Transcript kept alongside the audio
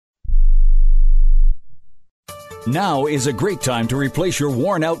Now is a great time to replace your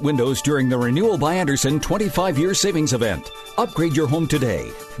worn-out windows during the Renewal by Andersen 25-year savings event. Upgrade your home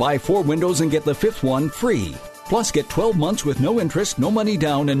today. Buy 4 windows and get the 5th one free. Plus, get 12 months with no interest, no money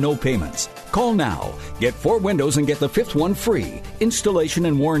down, and no payments. Call now. Get 4 windows and get the 5th one free. Installation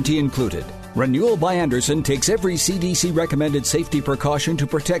and warranty included. Renewal by Andersen takes every CDC-recommended safety precaution to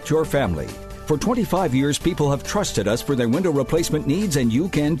protect your family. For 25 years, people have trusted us for their window replacement needs, and you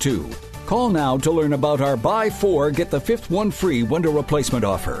can too. Call now to learn about our buy 4, get the 5th one free window replacement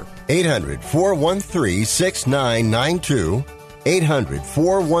offer. 800-413-6992.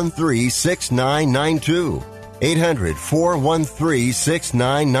 800-413-6992.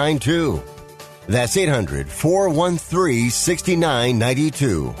 800-413-6992. That's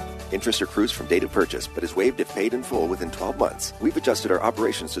 800-413-6992. Interest accrues from date of purchase, but is waived if paid in full within 12 months. We've adjusted our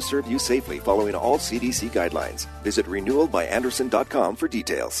operations to serve you safely following all CDC guidelines. Visit renewalbyandersen.com for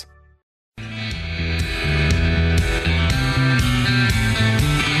details.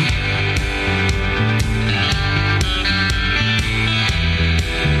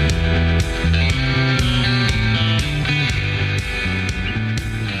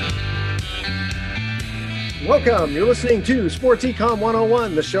 Welcome. You're listening to Sports Econ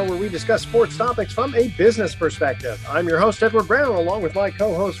 101, the show where we discuss sports topics from a business perspective. I'm your host, Edward Brown, along with my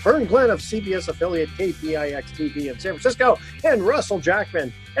co-host, Vern Glenn of CBS affiliate KPIX-TV in San Francisco, and Russell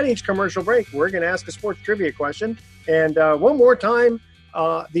Jackman. At each commercial break, we're going to ask a sports trivia question. And one more time,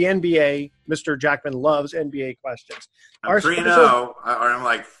 the NBA. Mr. Jackman loves NBA questions. I'm 3-0, or I'm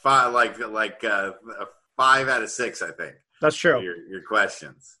like 5 out of 6, I think. That's true. Your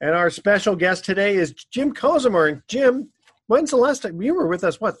questions. And our special guest today is Jim Kozemer. And Jim, when's the last time you were with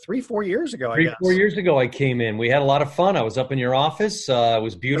us? 3-4 years ago? I guess 4 years ago I came in. We had a lot of fun. I was up in your office. It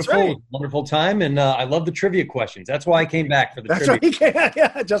was beautiful. Right. It was a wonderful time, and I love the trivia questions. That's why I came back for the trivia. Right.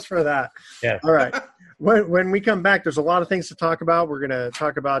 Yeah, just for that. Yeah. All right. When we come back, there's a lot of things to talk about. We're going to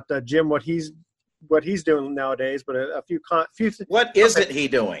talk about Jim, what he's doing nowadays, but a few What isn't he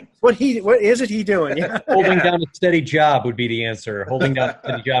doing? What isn't he doing? Yeah. Holding down a steady job would be the answer. Holding down a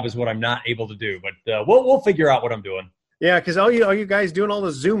steady job is what I'm not able to do, but we'll figure out what I'm doing. Yeah, because all you guys doing all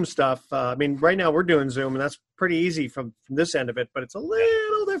the Zoom stuff. I mean, right now we're doing Zoom, and that's pretty easy from this end of it, but it's a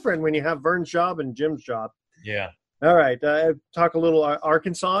little different when you have Vern's job and Jim's job. Yeah. All right. Talk a little.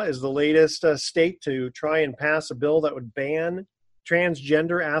 Arkansas is the latest state to try and pass a bill that would ban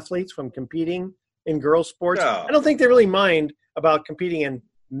transgender athletes from competing in girls' sports. No. I don't think they really mind about competing in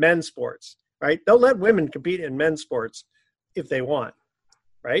men's sports, right? They'll let women compete in men's sports if they want,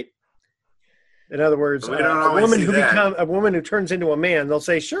 right? In other words, a woman who turns into a man, they'll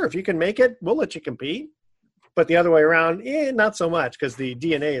say, sure, if you can make it, we'll let you compete. But the other way around, not so much, because the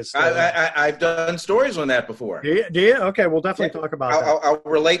DNA is still I've done stories on that before. Do you? Okay, we'll definitely talk about that. I'll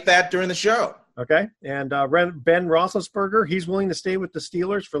relate that during the show. Okay, and Ben Roethlisberger, he's willing to stay with the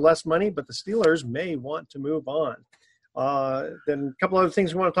Steelers for less money, but the Steelers may want to move on. Then a couple other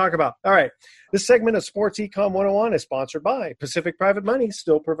things we want to talk about. All right, this segment of Sports Econ 101 is sponsored by Pacific Private Money,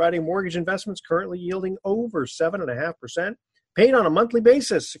 still providing mortgage investments currently yielding over 7.5%, paid on a monthly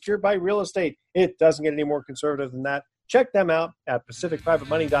basis, secured by real estate. It doesn't get any more conservative than that. Check them out at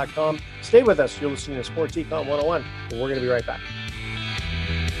pacificprivatemoney.com. Stay with us. You're listening to Sports Econ 101, and we're going to be right back.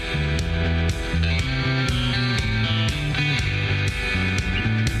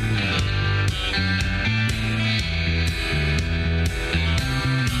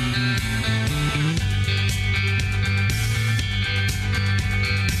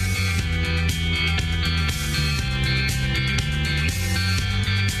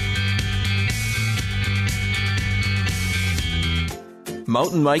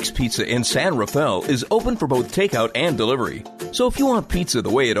 Mountain Mike's Pizza in San Rafael is open for both takeout and delivery. So if you want pizza the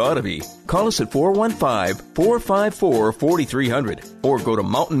way it ought to be, call us at 415-454-4300 or go to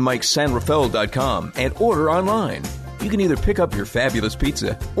mountainmikesanrafael.com and order online. You can either pick up your fabulous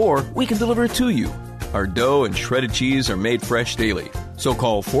pizza or we can deliver it to you. Our dough and shredded cheese are made fresh daily. So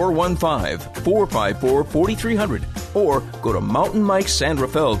call 415-454-4300 or go to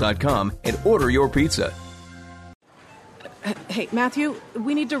mountainmikesanrafael.com and order your pizza. Hey, Matthew,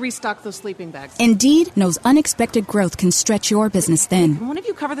 we need to restock those sleeping bags. Indeed knows unexpected growth can stretch your business thin. Can one of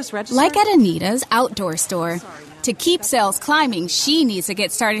you cover this register? Like at Anita's Outdoor Store. To keep sales climbing, she needs to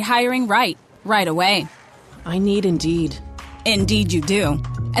get started hiring right away. I need Indeed. Indeed you do.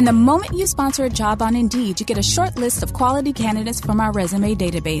 And the moment you sponsor a job on Indeed, you get a short list of quality candidates from our resume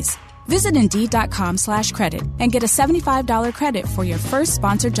database. Visit Indeed.com/credit and get a $75 credit for your first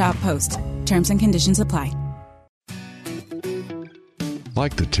sponsored job post. Terms and conditions apply.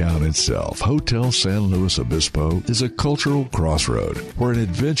 Like the town itself, Hotel San Luis Obispo is a cultural crossroad where an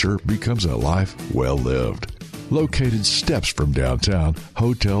adventure becomes a life well lived. Located steps from downtown,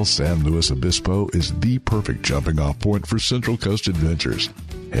 Hotel San Luis Obispo is the perfect jumping-off point for Central Coast adventures.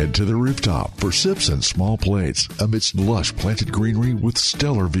 Head to the rooftop for sips and small plates amidst lush planted greenery with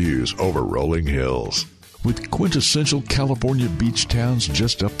stellar views over rolling hills. With quintessential California beach towns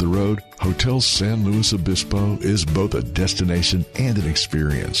just up the road, Hotel San Luis Obispo is both a destination and an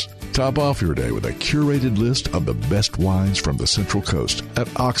experience. Top off your day with a curated list of the best wines from the Central Coast at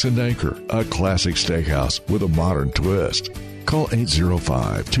Ox and Anchor, a classic steakhouse with a modern twist. Call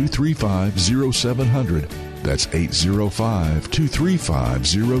 805-235-0700. That's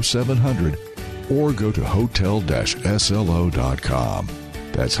 805-235-0700. Or go to hotel-slo.com.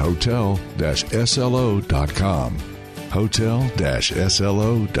 That's hotel-slo.com.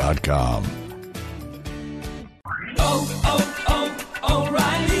 Hotel-slo.com.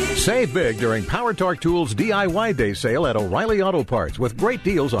 Save big during Power Torque Tools DIY Day sale at O'Reilly Auto Parts with great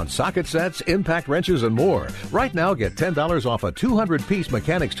deals on socket sets, impact wrenches, and more. Right now, get $10 off a 200-piece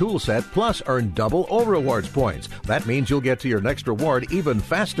mechanics tool set, plus earn double O-Rewards points. That means you'll get to your next reward even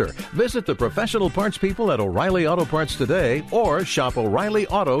faster. Visit the professional parts people at O'Reilly Auto Parts today or shop O'Reilly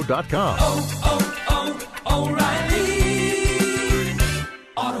Auto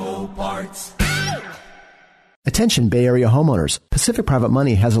Parts. Attention Bay Area homeowners. Pacific Private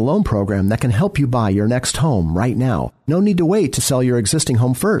Money has a loan program that can help you buy your next home right now. No need to wait to sell your existing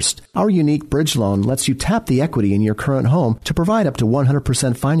home first. Our unique bridge loan lets you tap the equity in your current home to provide up to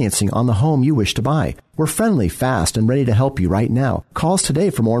 100% financing on the home you wish to buy. We're friendly, fast, and ready to help you right now. Call us today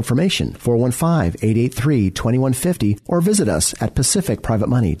for more information, 415-883-2150, or visit us at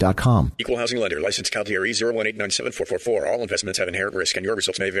pacificprivatemoney.com. Equal housing lender. Licensed CalDRE 018974444. All investments have inherent risk, and your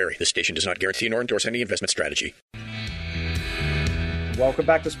results may vary. This station does not guarantee nor endorse any investment strategy. Welcome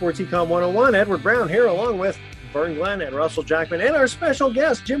back to Sports Econ 101. Edward Brown here along with Vern Glenn and Russell Jackman and our special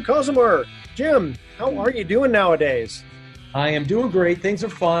guest, Jim Cosimer. Jim, how are you doing nowadays? I am doing great. Things are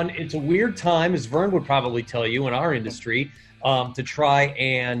fun. It's a weird time, as Vern would probably tell you, in our industry, to try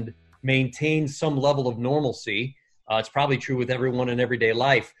and maintain some level of normalcy. It's probably true with everyone in everyday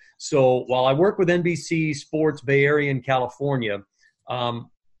life. So while I work with NBC Sports Bay Area and California,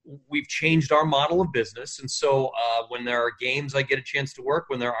 we've changed our model of business. And so when there are games, I get a chance to work.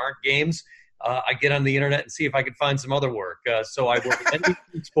 When there aren't games, I get on the internet and see if I can find some other work. So I work with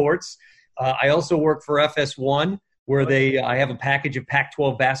NBC Sports. I also work for FS1, where I have a package of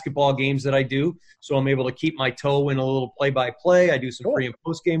Pac-12 basketball games that I do. So I'm able to keep my toe in a little play-by-play. I do some pre- and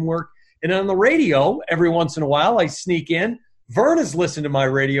post-game work. And on the radio, every once in a while, I sneak in. Vern has listened to my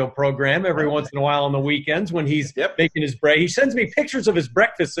radio program every once in a while on the weekends when he's making his breakfast. He sends me pictures of his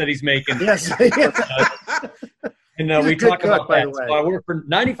breakfast that he's making. Yes. And we talk about that. So I work for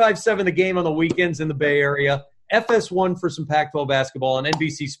 95.7 The Game on the weekends in the Bay Area, FS1 for some Pac-12 basketball, and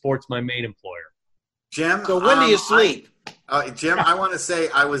NBC Sports, my main employer. Jim, so when do you sleep? Jim, I want to say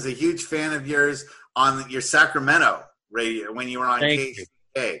I was a huge fan of yours on your Sacramento radio when you were on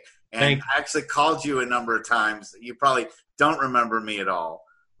KCK. And I actually called you a number of times. You probably don't remember me at all.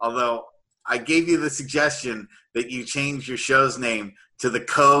 Although I gave you the suggestion that you change your show's name to the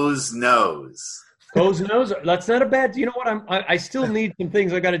Co's Nose. Co's Nose? That's not a bad – you know what? I still need some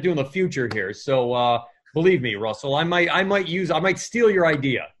things I got to do in the future here. So believe me, Russell, I might steal your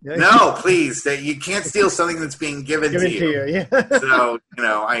idea. No, please. You can't steal something that's being given to you. Yeah. So,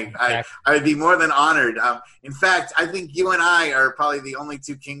 I would be more than honored. In fact, I think you and I are probably the only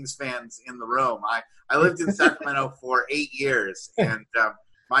two Kings fans in the room. I lived in Sacramento for 8 years, and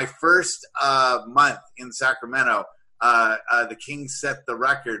my first month in Sacramento, the Kings set the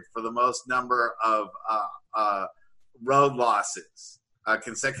record for the most number of road losses,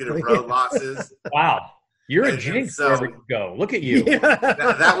 consecutive road losses. Wow. You're a jinx wherever you go. Look at you.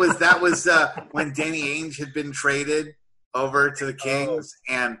 That was when Danny Ainge had been traded over to the Kings,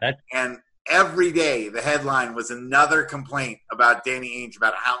 and every day the headline was another complaint about Danny Ainge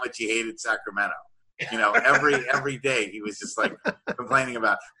about how much he hated Sacramento. Every day he was just like complaining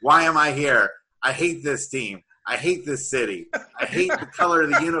about, why am I here? I hate this team. I hate this city. I hate the color of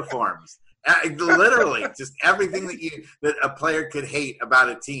the uniforms. Literally, just everything that a player could hate about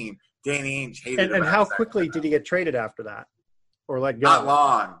a team. Danny Ainge hated. And how quickly did he get traded after that, or let go? Not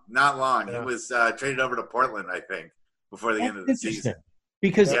long. Yeah. He was traded over to Portland, I think, before the end of the season.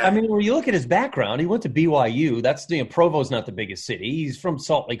 Because when you look at his background, he went to BYU. That's Provo's not the biggest city. He's from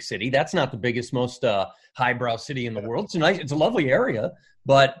Salt Lake City. That's not the biggest, most highbrow city in the world. It's a lovely area,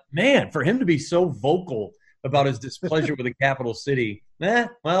 but man, for him to be so vocal about his displeasure with the capital city,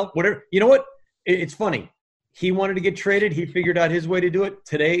 well, whatever. You know what? It's funny. he wanted to get traded. He figured out his way to do it.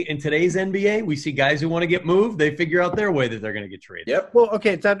 Today, in today's NBA, we see guys who want to get moved. They figure out their way that they're going to get traded. Yep. Well,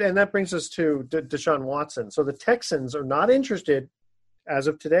 okay, that brings us to Deshaun Watson. So the Texans are not interested, as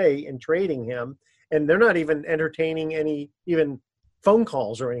of today, in trading him, and they're not even entertaining any even phone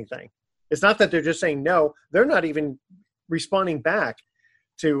calls or anything. It's not that they're just saying no. They're not even responding back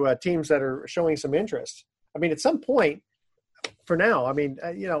to teams that are showing some interest. I mean, at some point, for now, I mean,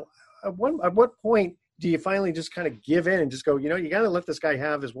 at what point do you finally just kind of give in and just go, you got to let this guy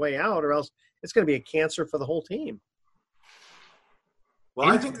have his way out, or else it's going to be a cancer for the whole team? Well,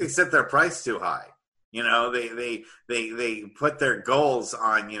 I think they set their price too high. They put their goals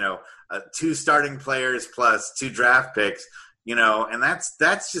on 2 starting players plus 2 draft picks. And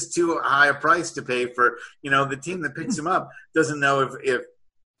that's just too high a price to pay for. The team that picks him up doesn't know if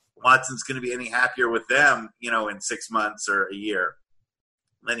Watson's going to be any happier with them, in 6 months or a year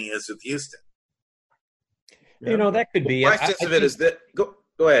than he is with Houston. That could be. My sense of it is that go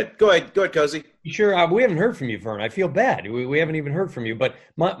ahead, Cozy. Sure. We haven't heard from you, Vern. I feel bad. We haven't even heard from you. But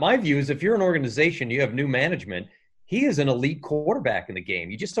my view is, if you're an organization, you have new management. He is an elite quarterback in the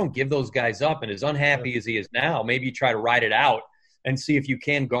game. You just don't give those guys up. And as unhappy as he is now, maybe you try to ride it out and see if you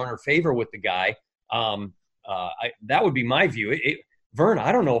can garner favor with the guy. That would be my view. Vern,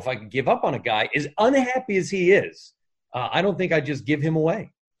 I don't know if I can give up on a guy as unhappy as he is. I don't think I'd just give him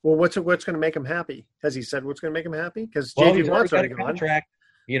away. Well, what's going to make him happy? Has he said what's going to make him happy? Because J.J. Watt's already got a contract.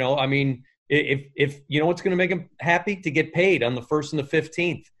 I mean, if what's going to make him happy, to get paid on the 1st and the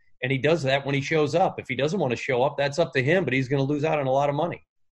 15th. And he does that when he shows up. If he doesn't want to show up, that's up to him, but he's going to lose out on a lot of money.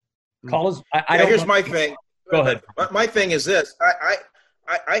 Here's my thing. Go ahead. My thing is this.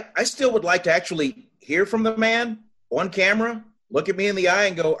 I still would like to actually hear from the man on camera, look at me in the eye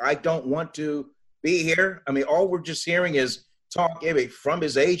and go, I don't want to be here. I mean, all we're just hearing is talk from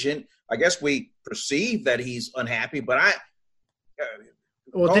his agent. I guess we perceive that he's unhappy, but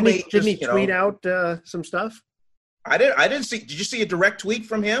didn't he tweet out some stuff? I didn't see. Did you see a direct tweet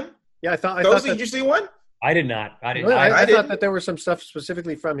from him? Yeah, I thought. Did you see one? I did not. I thought that there was some stuff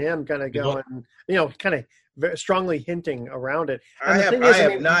specifically from him, kind of going, kind of very strongly hinting around it. I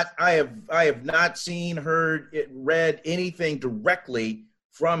have not seen, heard, read anything directly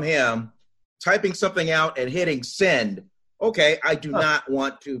from him, typing something out and hitting send. Okay, I do not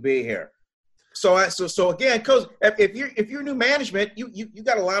want to be here. So again, because if you're new management, you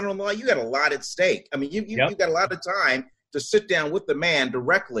got a lot on the line. You got a lot at stake. I mean, you got a lot of time to sit down with the man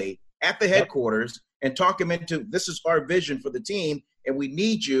directly at the headquarters and talk him into, this is our vision for the team, and we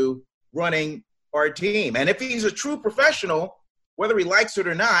need you running our team. And if he's a true professional, whether he likes it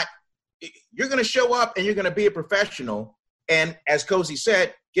or not, you're going to show up and you're going to be a professional. And as Cozy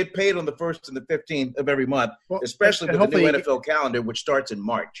said, get paid on the 1st and the 15th of every month, especially with the new NFL calendar, which starts in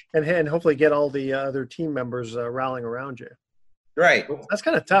March. And hopefully get all the other team members rallying around you. Right. That's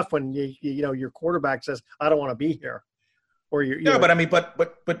kind of tough when your quarterback says, "I don't want to be here," or but I mean, but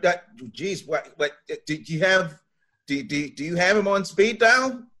that, geez, what do you have? Do you have him on speed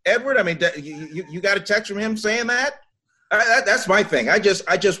dial, Edward? I mean, you got a text from him saying that? That's my thing. I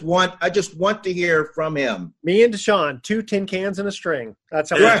just want to hear from him. Me and Deshaun, 2 tin cans and a string. That's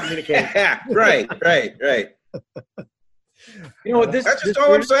how we communicate. Right. That's just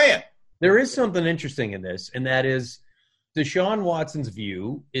all I'm saying. There is something interesting in this, and that is Deshaun Watson's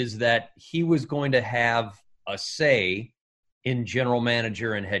view is that he was going to have a say in general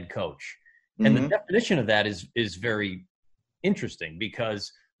manager and head coach. And the definition of that is very interesting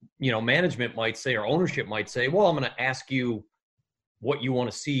because management might say, or ownership might say, well, I'm going to ask you what you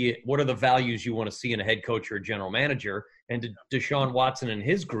want to see. What are the values you want to see in a head coach or a general manager? And to Deshaun Watson and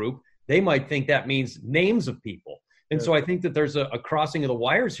his group, they might think that means names of people. And so I think that there's a crossing of the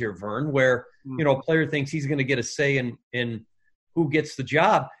wires here, Vern, where, a player thinks he's going to get a say in who gets the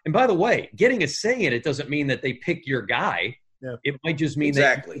job. And by the way, getting a say in it doesn't mean that they pick your guy. Yeah. It might just mean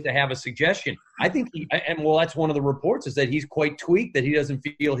that you need to have a suggestion. I think that's one of the reports is that he's quite tweaked, that he doesn't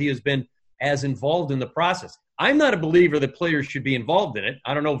feel he has been as involved in the process. I'm not a believer that players should be involved in it.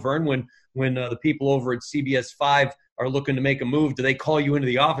 I don't know, Vern, when the people over at CBS 5 are looking to make a move, do they call you into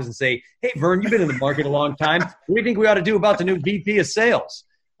the office and say, hey, Vern, you've been in the market a long time. What do you think we ought to do about the new VP of sales?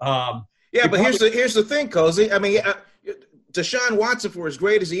 But here's the thing, Cozy. I mean, Deshaun Watson, for as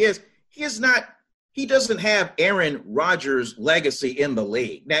great as he is, he doesn't have Aaron Rodgers' legacy in the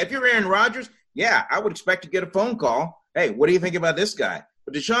league. Now, if you're Aaron Rodgers, I would expect to get a phone call. Hey, what do you think about this guy?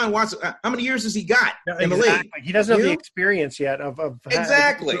 But Deshaun Watson, how many years has he got in the league? He doesn't have the experience yet of all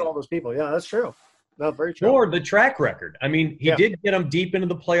those people. Yeah, that's true. No, very true. Or the track record. I mean, he did get them deep into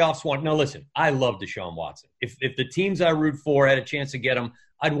the playoffs. Now, listen, I love Deshaun Watson. If the teams I root for had a chance to get him,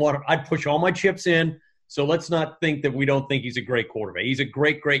 I'd push all my chips in, So let's not think that we don't think he's a great quarterback. He's a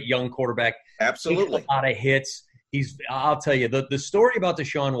great, great young quarterback. Absolutely. Takes a lot of hits. I'll tell you, the story about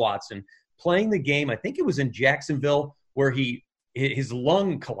Deshaun Watson playing the game, I think it was in Jacksonville, where his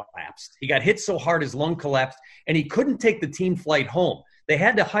lung collapsed. He got hit so hard his lung collapsed, and he couldn't take the team flight home. They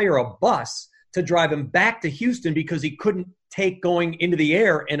had to hire a bus to drive him back to Houston because he couldn't take going into the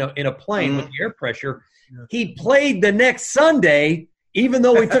air in a plane with the air pressure. Yeah. He played the next Sunday, even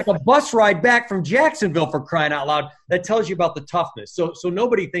though he took a bus ride back from Jacksonville, for crying out loud. That tells you about the toughness. So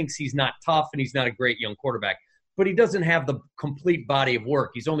nobody thinks he's not tough and he's not a great young quarterback, but he doesn't have the complete body of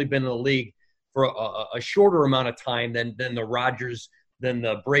work. He's only been in the league for a shorter amount of time than the Rodgers, than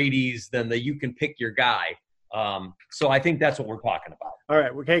the Brady's, than the you can pick your guy. So I think that's what we're talking about. All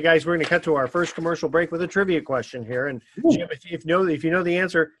right. Okay, guys, we're going to cut to our first commercial break with a trivia question here. And Jim, if you know the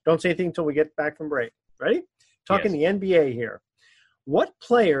answer, don't say anything until we get back from break. Ready? Talking the NBA here. What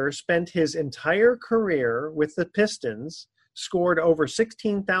player spent his entire career with the Pistons, scored over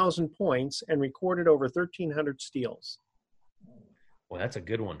 16,000 points, and recorded over 1,300 steals? Well, that's a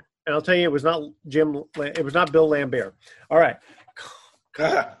good one. And I'll tell you, it was not Bill Laimbeer. All right.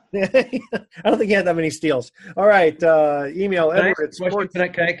 I don't think he had that many steals. All right. Email Edward at Sports. Can I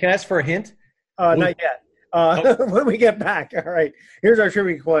ask for a hint? Not yet. When we get back. All right. Here's our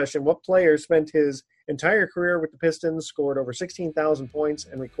trivia question. What player spent his entire career with the Pistons, scored over 16,000 points,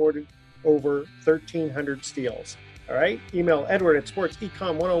 and recorded over 1,300 steals? All right. Email Edward at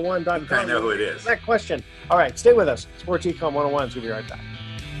sportsecon101.com. I know who it is. That question. All right. Stay with us. Sports Econ 101. So we'll be right back.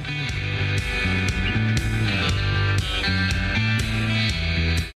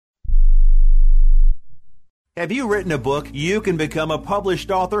 Have you written a book? You can become a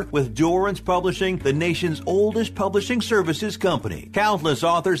published author with Dorrance Publishing, the nation's oldest publishing services company. Countless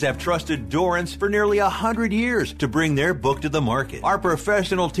authors have trusted Dorrance for nearly 100 years to bring their book to the market. Our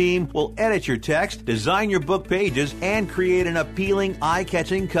professional team will edit your text, design your book pages, and create an appealing,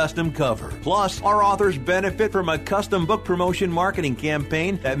 eye-catching custom cover. Plus, our authors benefit from a custom book promotion marketing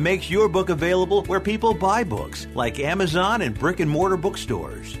campaign that makes your book available where people buy books, like Amazon and brick-and-mortar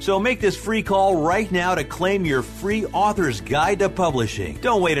bookstores. So make this free call right now to claim your free author's guide to publishing.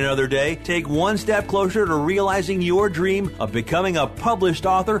 Don't wait another day. Take one step closer to realizing your dream of becoming a published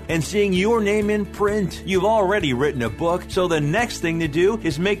author and seeing your name in print. You've already written a book, so the next thing to do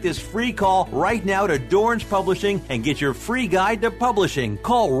is make this free call right now to Dorrance Publishing and get your free guide to publishing.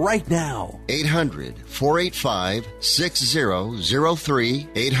 Call right now. 800-485-6003.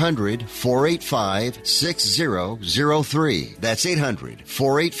 800-485-6003. That's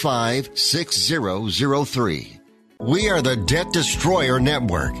 800-485-6003. We are the Debt Destroyer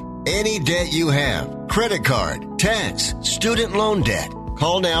Network. Any debt you have, credit card, tax, student loan debt,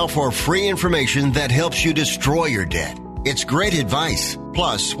 call now for free information that helps you destroy your debt. It's great advice.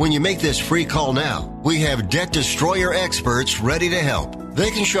 Plus, when you make this free call now, we have Debt Destroyer experts ready to help.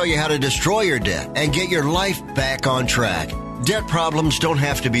 They can show you how to destroy your debt and get your life back on track. Debt problems don't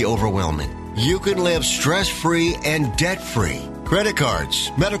have to be overwhelming. You can live stress-free and debt-free. Credit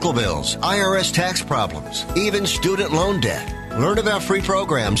cards, medical bills, IRS tax problems, even student loan debt. Learn about free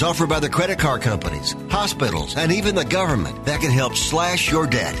programs offered by the credit card companies, hospitals, and even the government that can help slash your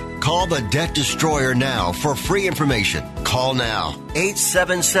debt. Call the Debt Destroyer now for free information. Call now.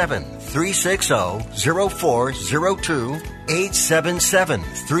 877-360-0402.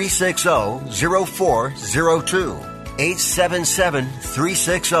 877-360-0402.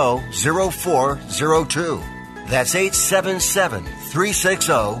 877-360-0402. That's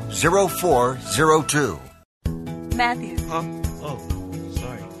 877-360-0402. Matthew. Huh? Oh,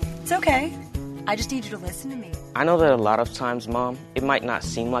 sorry. It's okay. I just need you to listen to me. I know that a lot of times, Mom, it might not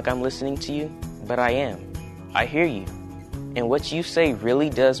seem like I'm listening to you, but I am. I hear you. And what you say really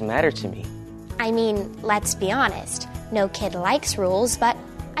does matter to me. I mean, let's be honest. No kid likes rules, but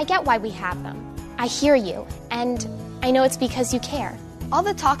I get why we have them. I hear you, and I know it's because you care. All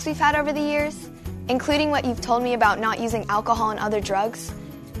the talks we've had over the years, including what you've told me about not using alcohol and other drugs,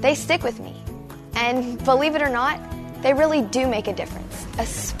 they stick with me. And believe it or not, they really do make a difference,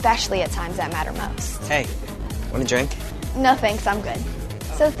 especially at times that matter most. Hey, want a drink? No thanks, I'm good.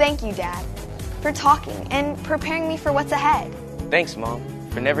 So thank you, Dad, for talking and preparing me for what's ahead. Thanks, Mom,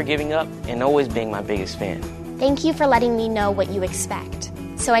 for never giving up and always being my biggest fan. Thank you for letting me know what you expect,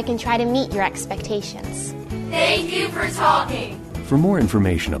 so I can try to meet your expectations. Thank you for talking. For more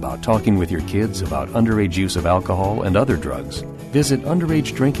information about talking with your kids about underage use of alcohol and other drugs, visit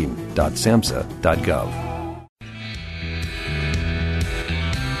underagedrinking.samhsa.gov.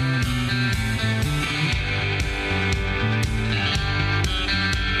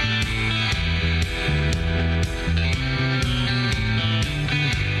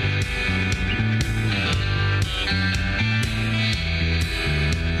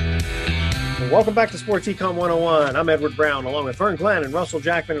 Welcome back to Sports Econ 101. I'm Edward Brown, along with Vern Glenn and Russell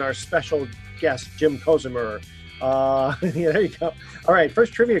Jackman and our special guest, Jim Kozemer. There you go. All right,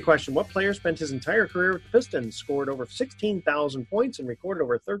 first trivia question. What player spent his entire career with the Pistons, scored over 16,000 points, and recorded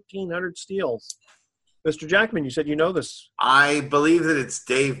over 1,300 steals? Mr. Jackman, you said you know this. I believe that it's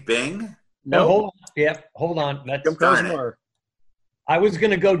Dave Bing. No. Hold on. That's Jim Kozemer. I was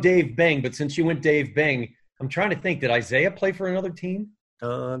going to go Dave Bing, but since you went Dave Bing, I'm trying to think. Did Isaiah play for another team?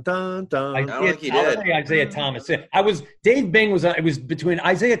 Dun, dun, dun. I don't think he did. I'll say Isaiah Thomas. Dave Bing was. It was between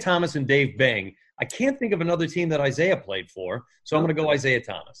Isaiah Thomas and Dave Bing. I can't think of another team that Isaiah played for, so I'm going to go Isaiah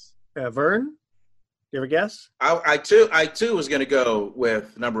Thomas. Vern, you have a guess? I too was going to go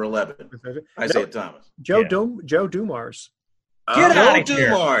with number 11, Isaiah Thomas. Joe Dumars. Get out of Joe here.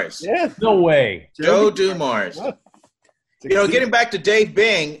 Dumars. Yeah. No way. Joe Dumars. Getting back to Dave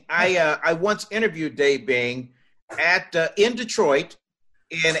Bing, I once interviewed Dave Bing in Detroit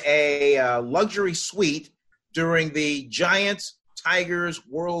in a luxury suite during the Giants-Tigers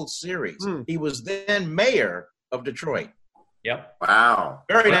World Series. He was then mayor of Detroit. Yep. Wow.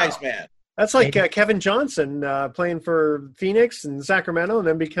 Very nice man. That's like Kevin Johnson playing for Phoenix and Sacramento and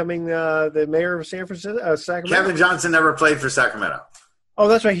then becoming the mayor of Sacramento. Kevin Johnson never played for Sacramento. Oh,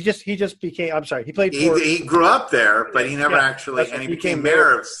 that's right. He just became. I'm sorry. He played. He grew up there, but he never actually. And he became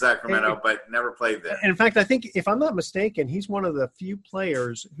mayor of Sacramento, but never played there. In fact, I think if I'm not mistaken, he's one of the few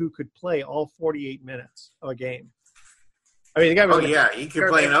players who could play all 48 minutes of a game. I mean, the guy was. He could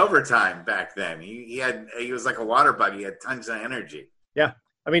play in overtime back then. He was like a water bug. He had tons of energy. Yeah,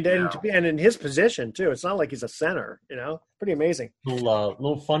 I mean, and in his position too. It's not like he's a center. Pretty amazing.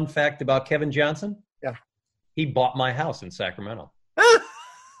 Little fun fact about Kevin Johnson. Yeah, he bought my house in Sacramento.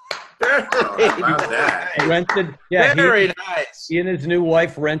 He rented. Yeah, very nice. He and his new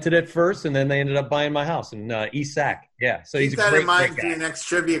wife rented it first, and then they ended up buying my house in East Sac. Yeah, so he's keep that in mind for your next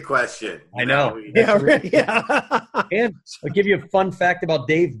trivia question. I know. And I'll give you a fun fact about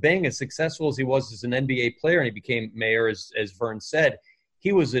Dave Bing. As successful as he was as an NBA player, and he became mayor, as Vern said,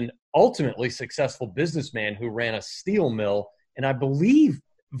 he was an ultimately successful businessman who ran a steel mill. And I believe,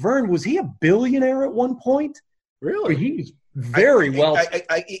 Vern, was he a billionaire at one point? Really? He was very well.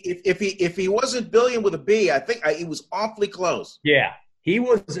 If he wasn't billion with a B, I think he was awfully close. Yeah, he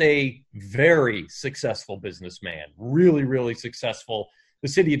was a very successful businessman. Really, really successful. The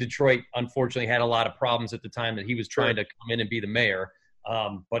city of Detroit, unfortunately, had a lot of problems at the time that he was trying to come in and be the mayor.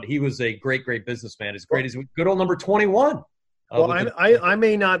 But he was a great, great businessman. As great as good old number 21. Well, I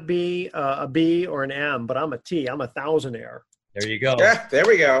may not be a B or an M, but I'm a T. I'm a thousandaire. There you go. Yeah, there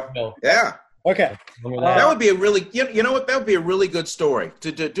we go. Yeah. Okay. That would be a really, you know what? That would be a really good story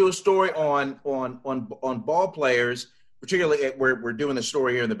to do a story on ball players, particularly we're doing the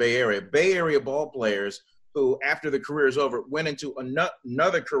story here in the Bay Area. Bay Area ball players who, after the career is over, went into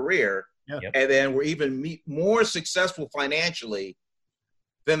another career and then were even more successful financially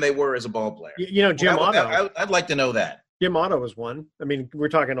than they were as a ball player. Jim Otto. I'd like to know that. Jim Otto was one. I mean, we're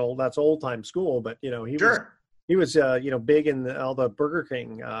talking that's old time school, but he was big in all the Burger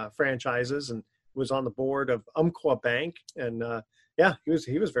King franchises and was on the board of Umpqua Bank, and he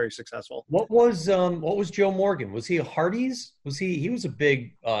was very successful. What was Joe Morgan? Was he a Hardee's? He was a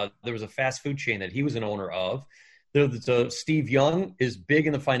big there was a fast food chain that he was an owner of. Steve Young is big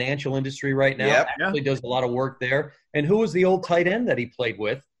in the financial industry right now. Yep. Actually does a lot of work there. And who was the old tight end that he played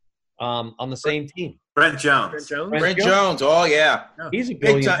with on the same team? Brent Jones. Brent Jones. Oh yeah. He's a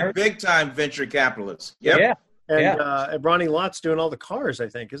billionaire. Big time venture capitalist. Yep. Yeah. And Ronnie Lott's doing all the cars, I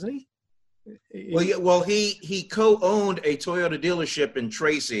think, isn't he? Well, he co-owned a Toyota dealership in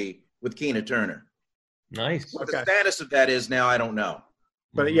Tracy with Keena Turner. Nice. What the status of that is now, I don't know.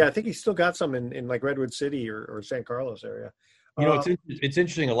 But I think he's still got some in like Redwood City or San Carlos area. It's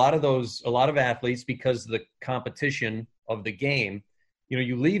interesting. A lot of athletes, because of the competition of the game,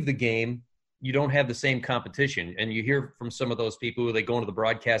 you leave the game, you don't have the same competition. And you hear from some of those people who they go into the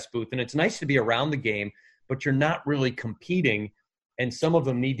broadcast booth, and it's nice to be around the game, but you're not really competing. And some of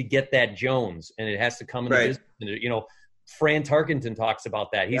them need to get that Jones, and it has to come in the business. Fran Tarkenton talks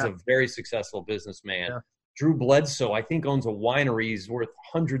about that. He's a very successful businessman. Yeah. Drew Bledsoe, I think, owns a winery. He's worth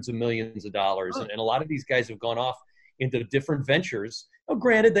hundreds of millions of dollars. And a lot of these guys have gone off into different ventures. Now,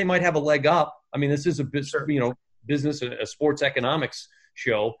 granted, they might have a leg up. I mean, this is a business, a sports economics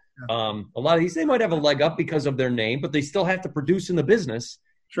show. Yeah. A lot of these, they might have a leg up because of their name, but they still have to produce in the business.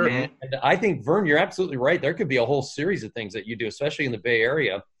 Sure. And I think, Vern, you're absolutely right. There could be a whole series of things that you do, especially in the Bay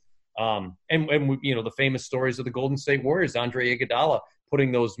Area. And the famous stories of the Golden State Warriors, Andre Iguodala,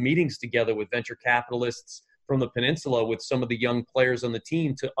 putting those meetings together with venture capitalists from the peninsula with some of the young players on the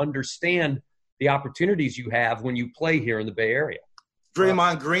team to understand the opportunities you have when you play here in the Bay Area.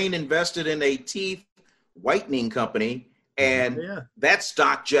 Draymond Green invested in a teeth whitening company, and that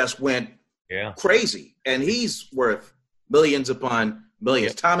stock just went crazy. And he's worth millions upon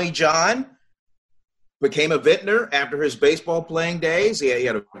millions. Tommy John became a vintner after his baseball playing days. He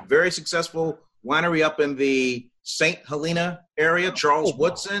had a very successful winery up in the St. Helena area. Charles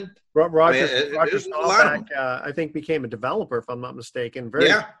Woodson. Roger Staubach, I think, became a developer, if I'm not mistaken. Very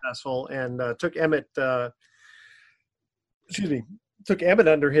successful, and took Emmett. Took Emmett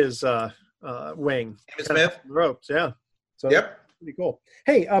under his wing. Emmett Smith. Ropes, yeah. So pretty cool.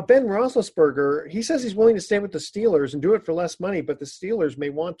 Hey, Ben Roethlisberger, he says he's willing to stay with the Steelers and do it for less money, but the Steelers may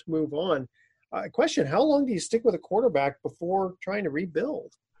want to move on. Question: how long do you stick with a quarterback before trying to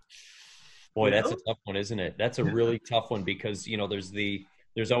rebuild? Boy, that's a tough one, isn't it? That's a really tough one because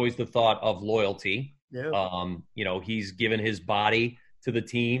there's always the thought of loyalty. Yeah. He's given his body to the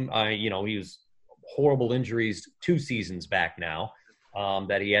team. He was horrible injuries 2 seasons back now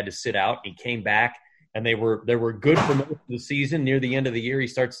that he had to sit out. He came back, and they were good for most of the season. Near the end of the year, he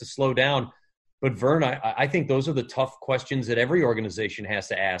starts to slow down. But Vern, I think those are the tough questions that every organization has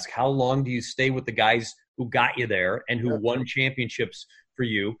to ask. How long do you stay with the guys who got you there and who won championships for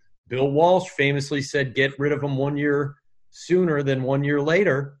you? Bill Walsh famously said, get rid of them 1 year sooner than 1 year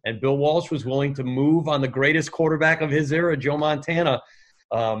later. And Bill Walsh was willing to move on the greatest quarterback of his era, Joe Montana.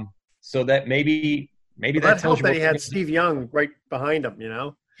 So that maybe that helped that he had Steve Young right behind him,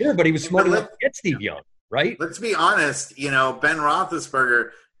 Sure, but he was smart enough to get Steve Young, right? Let's be honest, Ben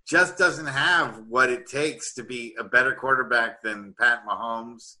Roethlisberger just doesn't have what it takes to be a better quarterback than Pat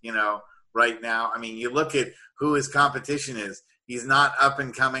Mahomes, right now. I mean, you look at who his competition is. He's not up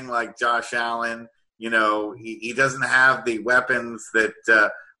and coming like Josh Allen. He doesn't have the weapons that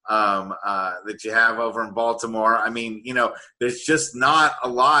that you have over in Baltimore. I mean, there's just not a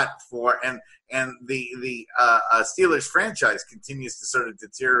lot for and the Steelers franchise continues to sort of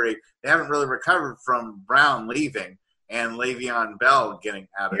deteriorate. They haven't really recovered from Brown leaving and Le'Veon Bell getting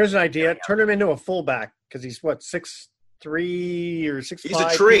out of. Here's an idea: turn him into a fullback because he's 6'3" or 6'5". He's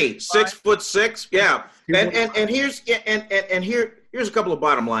a tree, 6'6". Yeah, and here's a couple of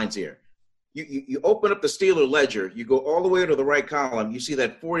bottom lines here. You open up the Steeler ledger, you go all the way to the right column, you see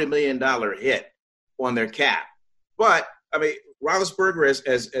that $40 million hit on their cap. But I mean, Roethlisberger,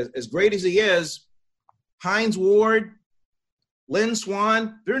 as great as he is, Hines Ward, Lynn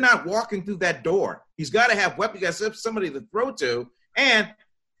Swann, they're not walking through that door. He's got to have weapons. He's got to have somebody to throw to. And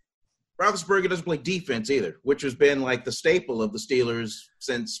Roethlisberger doesn't play defense either, which has been like the staple of the Steelers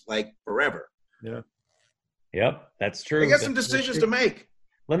since forever. Yeah. Yep, that's true. They got some decisions to make.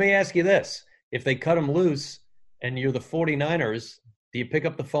 Let me ask you this. If they cut him loose and you're the 49ers, do you pick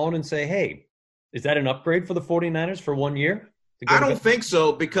up the phone and say, hey, is that an upgrade for the 49ers for 1 year? I don't think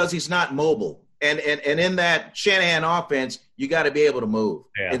so because he's not mobile. And in that Shanahan offense, you got to be able to move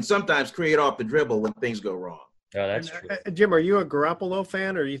and sometimes create off the dribble when things go wrong. Oh, that's true. Jim, are you a Garoppolo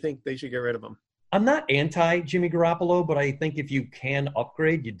fan or do you think they should get rid of him? I'm not anti-Jimmy Garoppolo, but I think if you can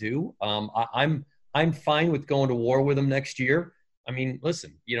upgrade, you do. I'm fine with going to war with him next year. I mean,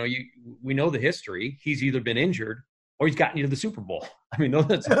 listen, we know the history. He's either been injured or he's gotten you to the Super Bowl. I mean,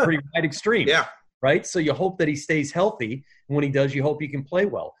 that's a pretty wide extreme. Yeah. Right? So you hope that he stays healthy. And when he does, you hope he can play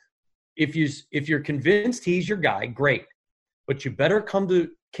well. If you're convinced he's your guy, great. But you better come to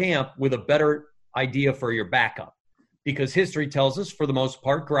camp with a better idea for your backup. Because history tells us, for the most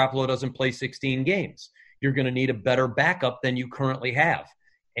part, Garoppolo doesn't play 16 games. You're going to need a better backup than you currently have.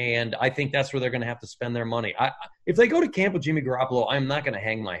 And I think that's where they're going to have to spend their money. If they go to camp with Jimmy Garoppolo, I'm not going to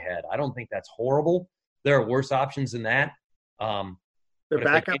hang my head. I don't think that's horrible. There are worse options than that. Their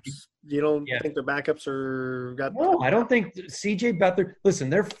backups, you don't think their backups are got? No, I don't think C.J. Beathard. Listen,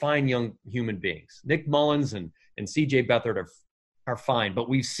 they're fine young human beings. Nick Mullins and C.J. Beathard are fine. But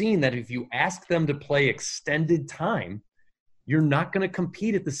we've seen that if you ask them to play extended time, you're not going to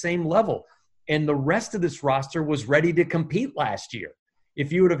compete at the same level. And the rest of this roster was ready to compete last year.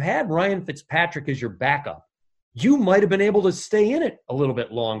 If you would have had Ryan Fitzpatrick as your backup, you might have been able to stay in it a little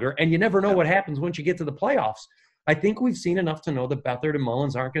bit longer, and you never know what happens once you get to the playoffs. I think we've seen enough to know that Beathard and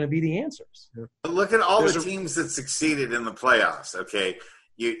Mullins aren't going to be the answers. But look at all the teams that succeeded in the playoffs, okay?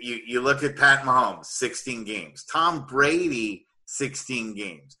 You look at Pat Mahomes, 16 games. Tom Brady, 16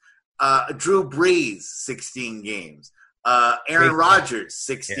 games. Drew Brees, 16 games. Aaron Rodgers,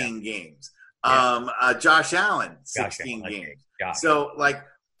 16 games. Josh Allen, 16 games. So,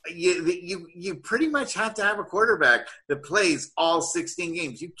 you pretty much have to have a quarterback that plays all 16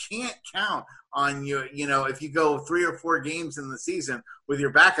 games. You can't count on if you go 3 or 4 games in the season with your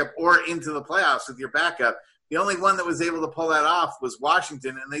backup or into the playoffs with your backup. The only one that was able to pull that off was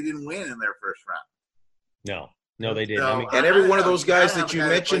Washington, and they didn't win in their first round. No, they didn't. So, And every one of those guys that you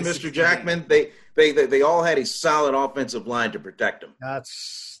mentioned, Mr. Jackman, they all had a solid offensive line to protect them.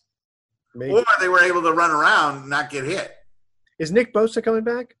 That's amazing. Or they were able to run around and not get hit. Is Nick Bosa coming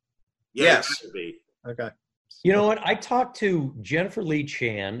back? Yes. Okay. You know what? I talked to Jennifer Lee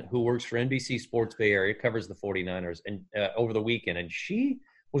Chan, who works for NBC Sports Bay Area, covers the 49ers, and over the weekend, and she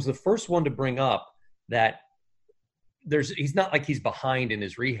was the first one to bring up that he's not like he's behind in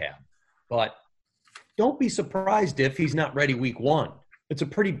his rehab, but don't be surprised if he's not ready week 1. It's a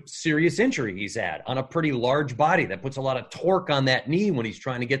pretty serious injury he's had on a pretty large body that puts a lot of torque on that knee when he's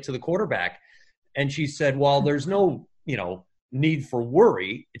trying to get to the quarterback. And she said, well, there's no, need for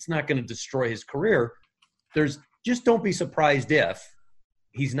worry. It's not going to destroy his career. Just don't be surprised if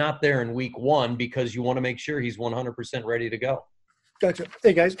he's not there in week 1 because you want to make sure he's 100% ready to go. Gotcha.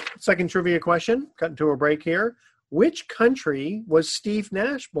 Hey, guys, second trivia question. Cutting to a break here. Which country was Steve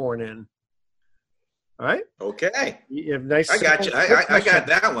Nash born in? All right. Okay. You have nice. I got you. I got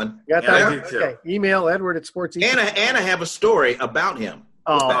that one. You got that one? Okay. Email Edward at Sports. And I have a story about him.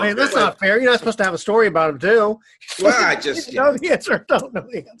 Oh, man, that's not fair. You're not supposed to have a story about him, too. Well, I just know the answer. Don't know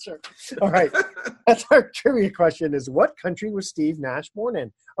the answer. All right. That's our trivia question is what country was Steve Nash born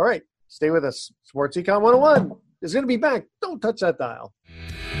in? All right. Stay with us. Sports Econ 101 is going to be back. Don't touch that dial.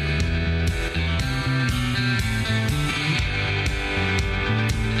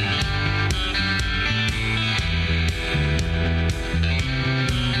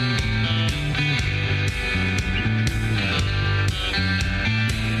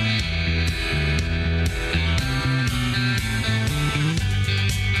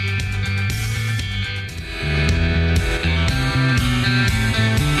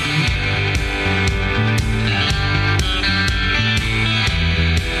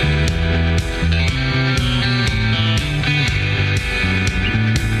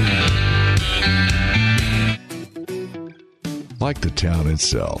 Like the town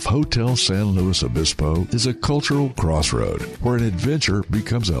itself, Hotel San Luis Obispo is a cultural crossroad where an adventure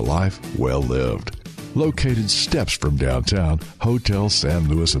becomes a life well lived. Located steps from downtown, Hotel San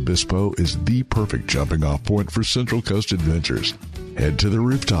Luis Obispo is the perfect jumping off point for Central Coast adventures. Head to the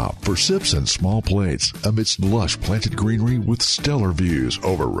rooftop for sips and small plates amidst lush planted greenery with stellar views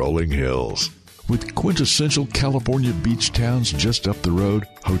over rolling hills. With quintessential California beach towns just up the road,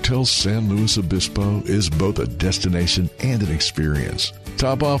 Hotel San Luis Obispo is both a destination and an experience.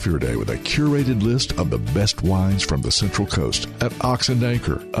 Top off your day with a curated list of the best wines from the Central Coast at Ox and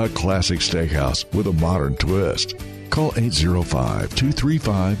Anchor, a classic steakhouse with a modern twist. Call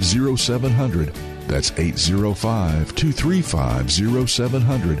 805-235-0700. That's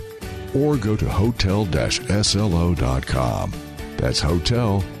 805-235-0700. Or go to hotel-slo.com. That's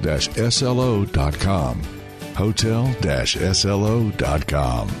hotel-slo.com.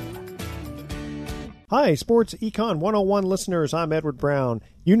 Hotel-slo.com. Hi, Sports Econ 101 listeners. I'm Edward Brown.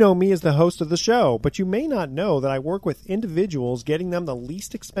 You know me as the host of the show, but you may not know that I work with individuals getting them the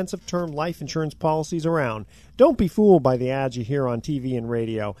least expensive term life insurance policies around. Don't be fooled by the ads you hear on TV and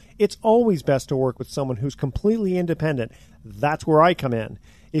radio. It's always best to work with someone who's completely independent. That's where I come in.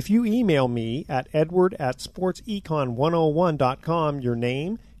 If you email me at edward@sportsecon101.com your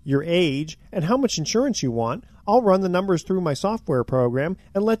name, your age, and how much insurance you want, I'll run the numbers through my software program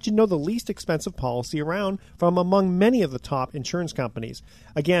and let you know the least expensive policy around from among many of the top insurance companies.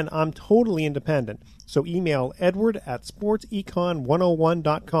 Again, I'm totally independent, so email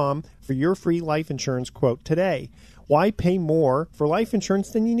edward@sportsecon101.com for your free life insurance quote today. Why pay more for life insurance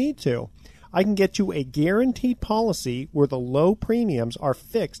than you need to? I can get you a guaranteed policy where the low premiums are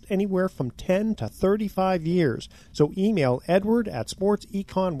fixed anywhere from 10 to 35 years. So email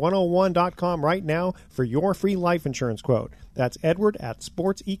edward@sportsecon101.com right now for your free life insurance quote. That's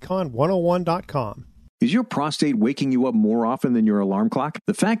edward@sportsecon101.com. Is your prostate waking you up more often than your alarm clock?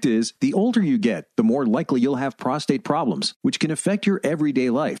 The fact is, the older you get, the more likely you'll have prostate problems, which can affect your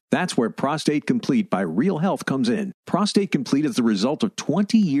everyday life. That's where Prostate Complete by Real Health comes in. Prostate Complete is the result of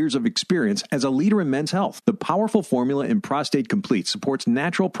 20 years of experience as a leader in men's health. The powerful formula in Prostate Complete supports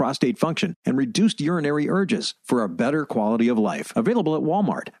natural prostate function and reduced urinary urges for a better quality of life. Available at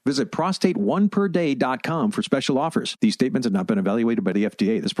Walmart. Visit prostateoneperday.com for special offers. These statements have not been evaluated by the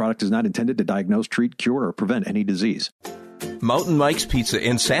FDA. This product is not intended to diagnose, treat, cure, or prevent any disease. Mountain Mike's Pizza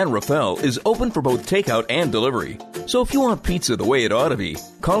in San Rafael is open for both takeout and delivery. So if you want pizza the way it ought to be,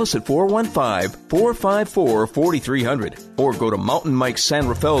 call us at 415-454-4300 or go to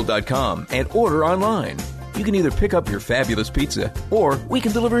mountainmikesanrafael.com and order online. You can either pick up your fabulous pizza or we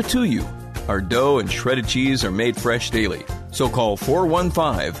can deliver it to you. Our dough and shredded cheese are made fresh daily. So call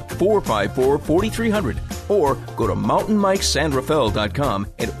 415-454-4300 or go to mountainmikesanrafael.com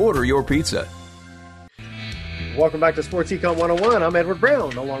and order your pizza. Welcome back to Sports Econ 101. I'm Edward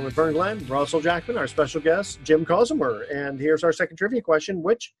Brown, along with Vern Glenn, Russell Jackman, our special guest, Jim Cosimer. And here's our second trivia question.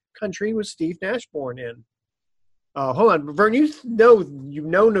 Which country was Steve Nash born in? Hold on. Vern, you know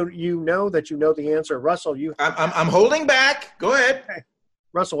that you know the answer. Russell, I'm holding back. Go ahead. Okay.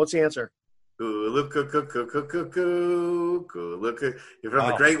 Russell, what's the answer? You're from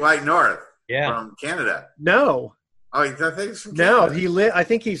the Great White North. Yeah. From Canada. No. Oh, I think he's from Canada. No, I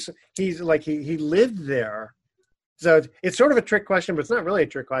think he's like he lived there. So it's sort of a trick question, but it's not really a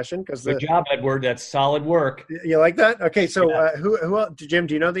trick question because good job, Edward. That's solid work. You like that? Okay, so who else? Jim,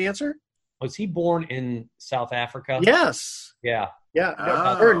 do you know the answer? Was he born in South Africa? Yes. Yeah. Yeah.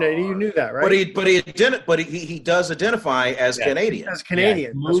 No, you knew that, right? But he does identify as Canadian. As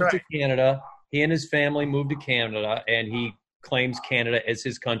Canadian. Yeah, moved to Canada. He and his family moved to Canada, and he claims Canada as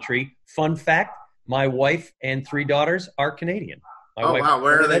his country. Fun fact: my wife and 3 daughters are Canadian. Wow!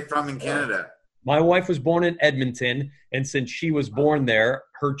 Where are they from in Canada? My wife was born in Edmonton, and since she was born there,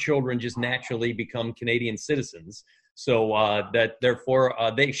 her children just naturally become Canadian citizens. So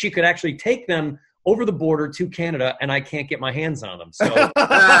she could actually take them over the border to Canada, and I can't get my hands on them. So, and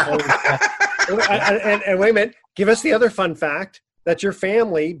wait a minute, give us the other fun fact that your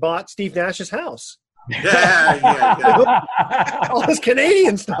family bought Steve Nash's house. Yeah. All this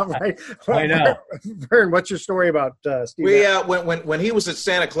Canadian stuff, right? I know. Vern, what's your story about Steve? When he was at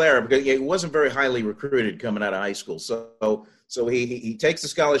Santa Clara, because he wasn't very highly recruited coming out of high school, so he takes the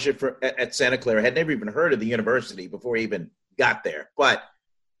scholarship at Santa Clara. Had never even heard of the university before he even got there. But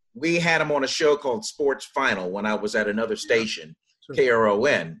we had him on a show called Sports Final when I was at another station,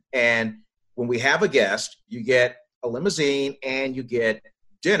 KRON. And when we have a guest, you get a limousine and you get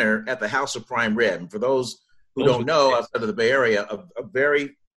dinner at the House of Prime Rib. And for those who don't know, outside of the Bay Area, a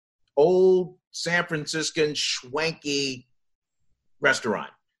very old San Franciscan schwanky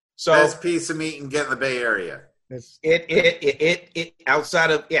restaurant. So best piece of meat you can get in the Bay Area. It outside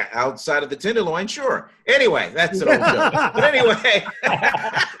of the Tenderloin, sure. Anyway, that's an old joke. But anyway,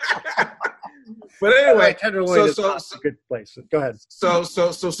 Tenderloin is a good place. Go ahead. So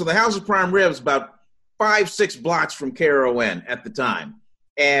the House of Prime Rib is about 5-6 blocks from KRON at the time.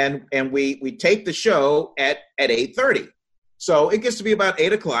 And we tape the show at 8:30. So it gets to be about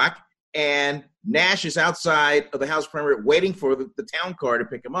 8 o'clock, and Nash is outside of the House of Prime Rib waiting for the town car to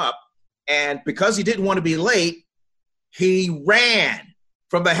pick him up. And because he didn't want to be late, he ran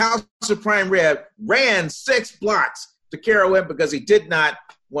from the House of Prime Rib, ran 6 blocks to KRON because he did not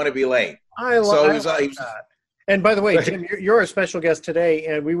want to be late. I love that. And by the way, Jim, you're a special guest today,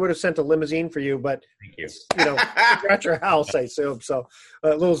 and we would have sent a limousine for you, but thank you. You're at your house, I assume. So a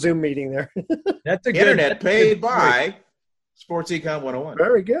little Zoom meeting there. That's a good internet paid by Sports Econ 101.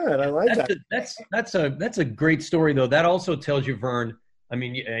 Very good. I like that. That's a great story, though. That also tells you, Vern. I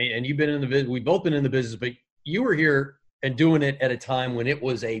mean, and you've been in the business. We've both been in the business, but you were here and doing it at a time when it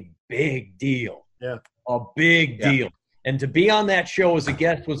was a big deal. Yeah, a big deal. And to be on that show as a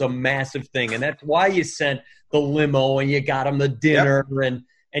guest was a massive thing, and that's why you sent the limo and you got him the dinner, and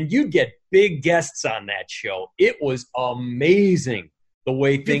you'd get big guests on that show. It was amazing the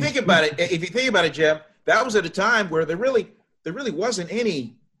way things. If you think about it, Jim, that was at a time where there really wasn't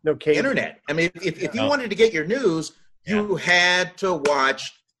any internet. I mean, if you wanted to get your news, you had to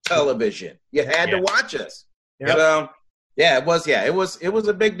watch television. You had to watch us. Yep. So, it was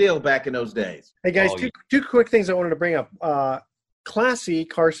a big deal back in those days. Hey guys, two quick things I wanted to bring up. Classy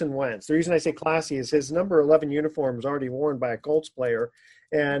Carson Wentz. The reason I say classy is his number 11 uniform was already worn by a Colts player,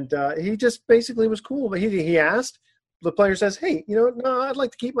 and he just basically was cool. But he asked, the player says, "Hey, no, I'd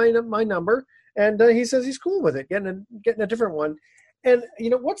like to keep my number," and he says he's cool with it, getting a different one. And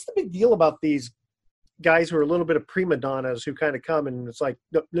what's the big deal about these guys who are a little bit of prima donnas who kind of come and it's like,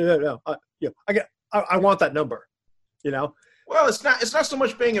 no, I want that number, Well, it's not so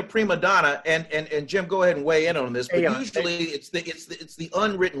much being a prima donna, and Jim, go ahead and weigh in on this. But usually, it's the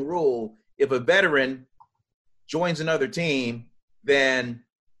unwritten rule: if a veteran joins another team, then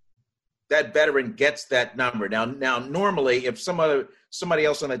that veteran gets that number. Now, normally, if somebody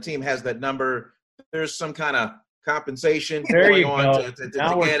else on the team has that number, there's some kind of compensation going on to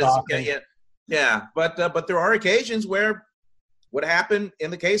get it. Yeah, but there are occasions where what happened in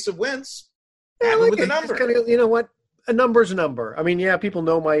the case of Wentz happened with the number. You know what? A number's a number. I mean, people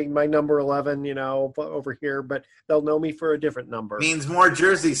know my number 11, over here, but they'll know me for a different number. Means more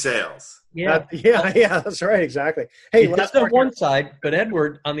jersey sales. Yeah. That's right. Exactly. Hey, that's on one side, but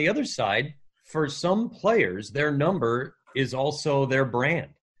Edward, on the other side, for some players, their number is also their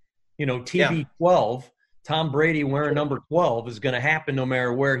brand. TB12, Tom Brady wearing number 12 is going to happen no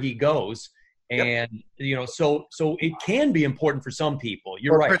matter where he goes. And, so it can be important for some people.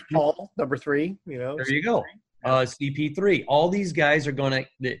 You're right. Chris Paul, number 3, There you go. CP3. All these guys are going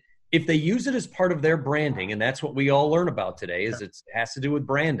to, if they use it as part of their branding, and that's what we all learn about today, is it has to do with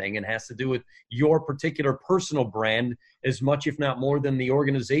branding and has to do with your particular personal brand as much, if not more, than the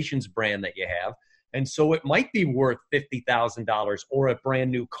organization's brand that you have. And so it might be worth $50,000 or a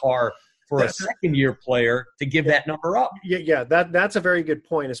brand new car for a second-year player to give that number up. Yeah, that's a very good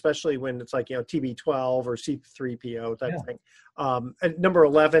point, especially when it's like, TB12 or C3PO type thing. At number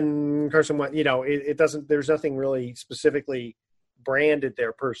 11, Carson, it doesn't. There's nothing really specifically branded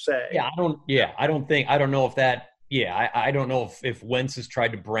there per se. I don't know if Wentz has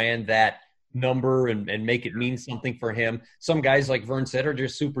tried to brand that number and make it mean something for him. Some guys, like Vern said, are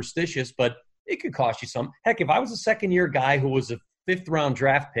just superstitious, but it could cost you some. Heck, if I was a second-year guy who was a fifth-round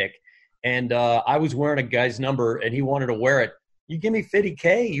draft pick and I was wearing a guy's number and he wanted to wear it, you give me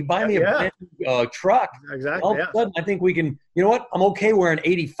 $50K, you buy me a brand new truck. Exactly. All of a sudden, I think we can. You know what? I'm okay wearing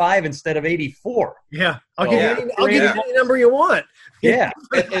 85 instead of 84. Yeah, I'll give you any number you want. Yeah,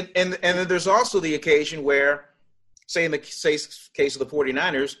 and then there's also the occasion where, say in the case of the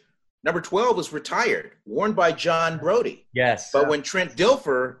 49ers, number 12 was retired, worn by John Brody. Yes. But when Trent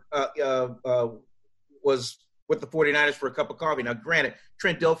Dilfer was with the 49ers for a cup of coffee, now granted,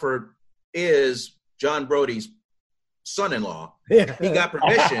 Trent Dilfer is John Brody's son-in-law. He got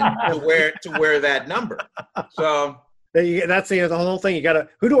permission to wear that number. So that's the whole thing. You got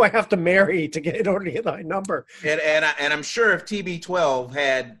who do I have to marry in order to get that number? And I'm sure if TB12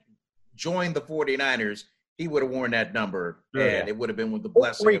 had joined the 49ers, he would have worn that number, and it would have been with the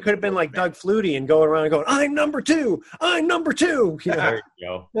blessing. Or he could have been like Doug Flutie and going around and going, "I'm number two. I'm number two." There you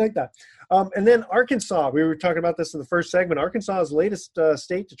go. Like that. And then Arkansas. We were talking about this in the first segment. Arkansas's latest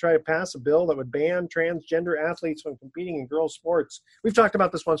state to try to pass a bill that would ban transgender athletes from competing in girls' sports. We've talked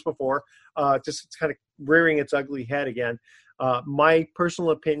about this once before. Just it's kind of rearing its ugly head again. My personal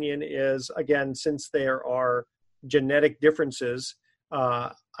opinion is, again, since there are genetic differences,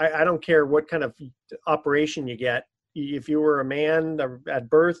 I don't care what kind of operation you get. If you were a man at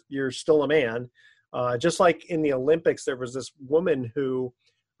birth, you're still a man. Just like in the Olympics, there was this woman who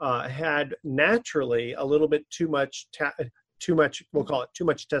had naturally a little bit too much, we'll call it too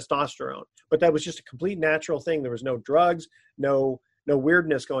much testosterone. But that was just a complete natural thing. There was no drugs, no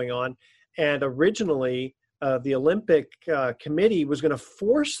weirdness going on. And originally, the Olympic committee was going to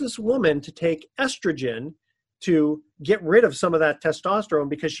force this woman to take estrogen to get rid of some of that testosterone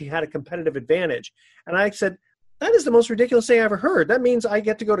because she had a competitive advantage. And I said, that is the most ridiculous thing I ever heard. That means I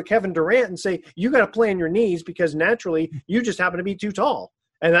get to go to Kevin Durant and say, you got to play on your knees because naturally you just happen to be too tall.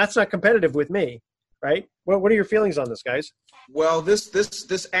 And that's not competitive with me, right? What are your feelings on this, guys? Well,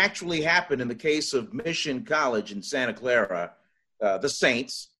 this actually happened in the case of Mission College in Santa Clara, the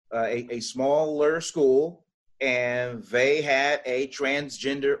Saints, a smaller school, and they had a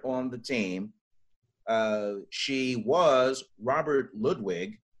transgender on the team. She was Robert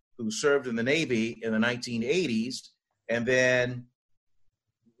Ludwig, who served in the Navy in the 1980s. And then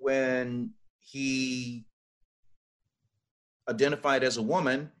when he identified as a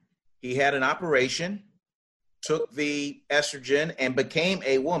woman, he had an operation, took the estrogen, and became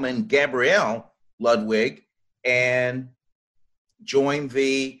a woman, Gabrielle Ludwig, and joined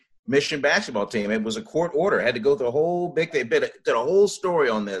the Mission basketball team. It was a court order. Had to go through a whole did a whole story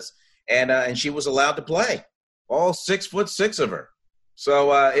on this. And she was allowed to play, all 6'6" of her.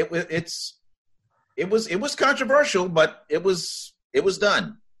 So it was controversial, but it was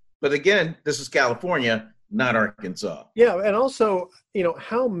done. But again, this is California, not Arkansas. Yeah, and also,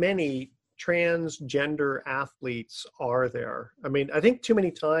 how many transgender athletes are there? I mean, I think too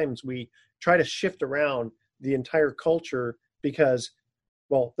many times we try to shift around the entire culture because,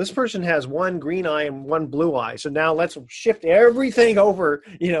 well, this person has one green eye and one blue eye, so now let's shift everything over,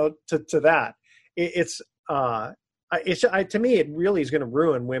 to that. To me, it really is going to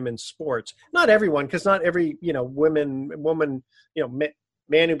ruin women's sports. Not everyone, because not every woman,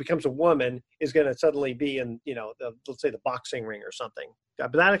 man who becomes a woman is going to suddenly be in let's say the boxing ring or something.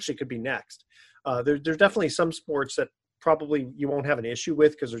 But that actually could be next. There's definitely some sports that probably you won't have an issue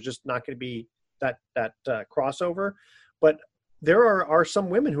with because there's just not going to be that crossover. But there are some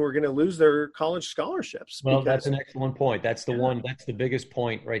women who are going to lose their college scholarships. Well, that's an excellent point. That's the one. That's the biggest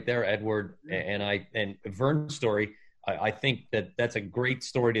point right there, Edward. And Vern's story, I think that's a great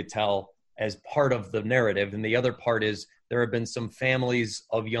story to tell as part of the narrative. And the other part is there have been some families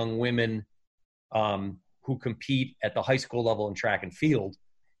of young women who compete at the high school level in track and field,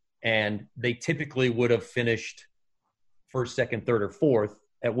 and they typically would have finished first, second, third, or fourth,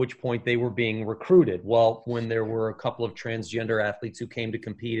 at which point they were being recruited. Well, when there were a couple of transgender athletes who came to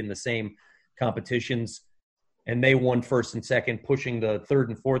compete in the same competitions, and they won first and second, pushing the third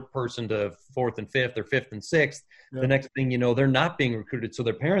and fourth person to fourth and fifth or fifth and sixth. The next thing you know, they're not being recruited. So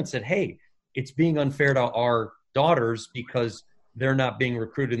their parents said, hey, it's being unfair to our daughters because they're not being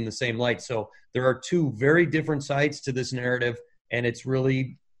recruited in the same light. So there are two very different sides to this narrative, and it's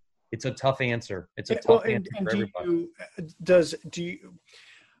a tough answer. It's a tough answer for everybody.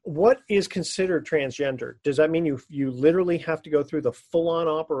 What is considered transgender? Does that mean you literally have to go through the full-on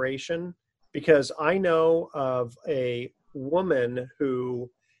operation? Because I know of a woman who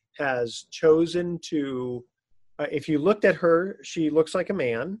has chosen to, if you looked at her, she looks like a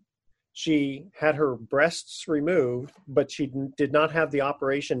man. She had her breasts removed, but she did not have the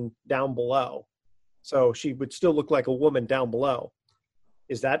operation down below. So she would still look like a woman down below.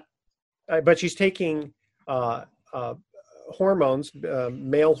 Is that, but she's taking hormones,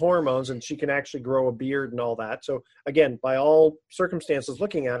 male hormones, and she can actually grow a beard and all that. So again, by all circumstances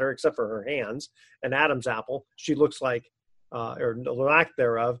looking at her, except for her hands and Adam's apple, she looks like, or lack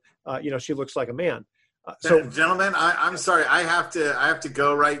thereof, she looks like a man. So, gentlemen, I'm sorry. I have to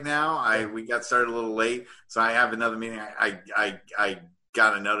go right now. We got started a little late, so I have another meeting. I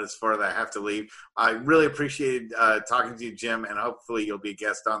got a notice for that. I have to leave. I really appreciated talking to you, Jim, and hopefully you'll be a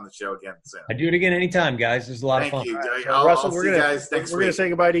guest on the show again soon. I do it again anytime, guys. There's a lot of fun. Thank you. Russell, we're going to say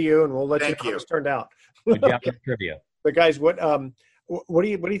goodbye to you, and we'll let you know how it's turned out. Good job with trivia. But guys, what do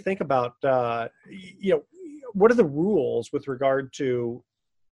you think about what are the rules with regard to,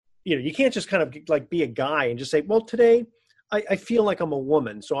 you can't just kind of like be a guy and just say, well, today I feel like I'm a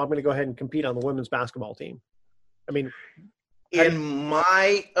woman, so I'm going to go ahead and compete on the women's basketball team. I mean, in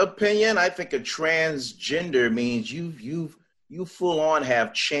my opinion, I think a transgender means you full on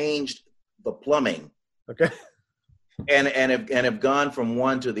have changed the plumbing. Okay. And have gone from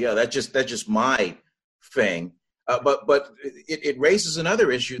one to the other. That's just my thing. But it raises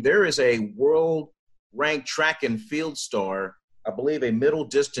another issue. There is a world-ranked track and field star, I believe a middle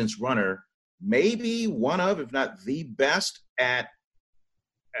distance runner, maybe one of, if not the best at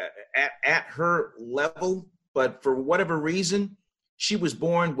her level. But for whatever reason, she was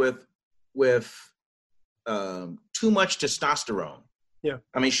born with too much testosterone. Yeah.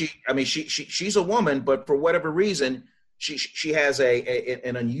 I mean, she's a woman, but for whatever reason, she has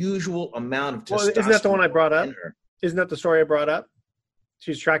an unusual amount of testosterone. Well, isn't that the one I brought up? Isn't that the story I brought up?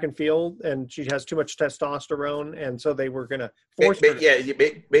 She's track and field, and she has too much testosterone, and so they were going to force her. Yeah,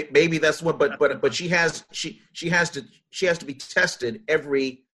 maybe that's what. But she has to be tested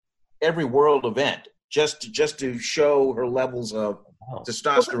every world event just to show her levels of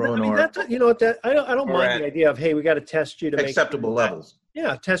testosterone. I don't mind the idea of, hey, we got to test you to acceptable make levels.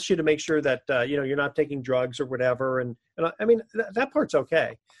 Yeah, test you to make sure that you're not taking drugs or whatever, and I mean that part's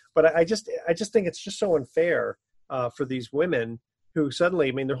okay. But I just think it's just so unfair for these women who suddenly,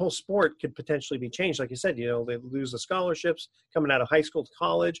 I mean, their whole sport could potentially be changed. Like you said, they lose the scholarships coming out of high school to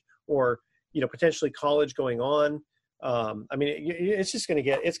college, or potentially college going on. I mean, it's going to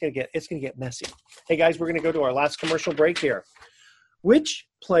get messy. Hey guys, we're going to go to our last commercial break here. Which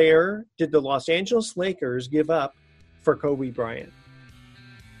player did the Los Angeles Lakers give up for Kobe Bryant?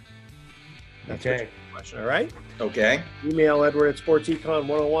 That's okay. the question. All right. Okay. Email Edward at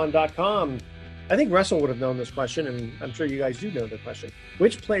sportsecon101.com. I think Russell would have known this question, and I'm sure you guys do know the question.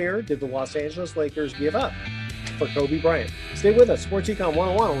 Which player did the Los Angeles Lakers give up for Kobe Bryant? Stay with us. Sports Econ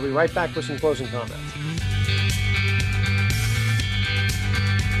 101. We'll be right back for some closing comments.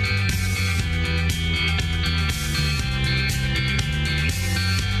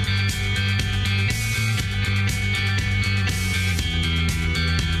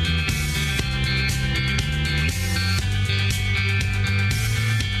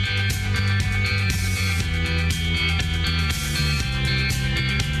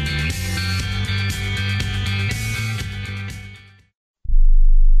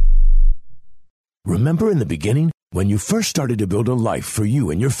 Remember in the beginning, when you first started to build a life for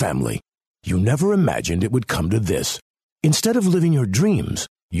you and your family, you never imagined it would come to this. Instead of living your dreams,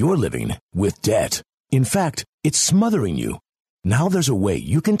 you're living with debt. In fact, it's smothering you. Now there's a way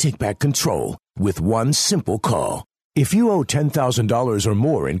you can take back control with one simple call. If you owe $10,000 or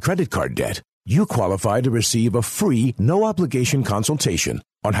more in credit card debt, you qualify to receive a free, no-obligation consultation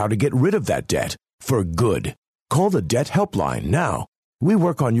on how to get rid of that debt for good. Call the Debt Helpline now. We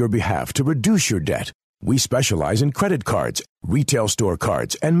work on your behalf to reduce your debt. We specialize in credit cards, retail store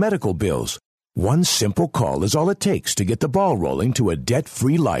cards, and medical bills. One simple call is all it takes to get the ball rolling to a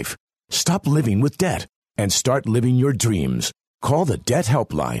debt-free life. Stop living with debt and start living your dreams. Call the Debt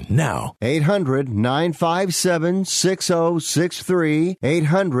Helpline now. 800-957-6063.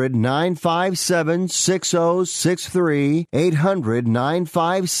 800-957-6063.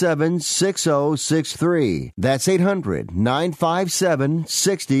 800-957-6063. That's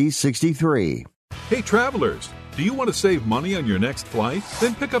 800-957-6063. Hey, travelers, do you want to save money on your next flight?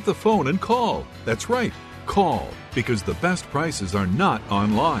 Then pick up the phone and call. That's right, call, because the best prices are not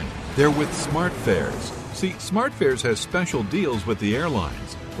online. They're with SmartFares. See, SmartFares has special deals with the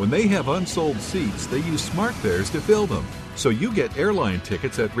airlines. When they have unsold seats, they use SmartFares to fill them. So you get airline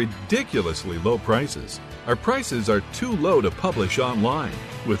tickets at ridiculously low prices. Our prices are too low to publish online.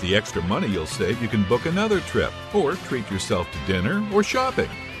 With the extra money you'll save, you can book another trip or treat yourself to dinner or shopping.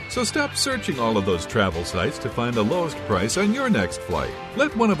 So stop searching all of those travel sites to find the lowest price on your next flight.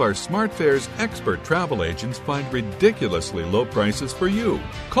 Let one of our SmartFares expert travel agents find ridiculously low prices for you.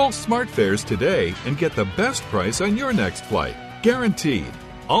 Call SmartFares today and get the best price on your next flight. Guaranteed.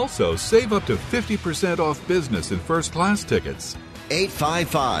 Also, save up to 50% off business and first class tickets.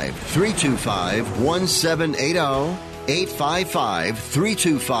 855-325-1780.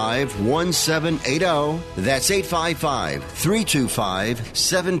 855-325-1780. That's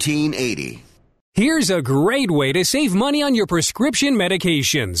 855-325-1780. Here's a great way to save money on your prescription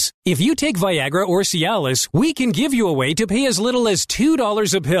medications. If you take Viagra or Cialis, we can give you a way to pay as little as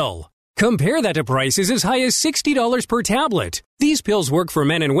 $2 a pill. Compare that to prices as high as $60 per tablet. These pills work for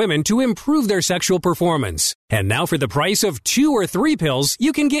men and women to improve their sexual performance. And now for the price of 2 or 3 pills,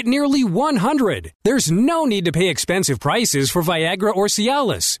 you can get nearly 100. There's no need to pay expensive prices for Viagra or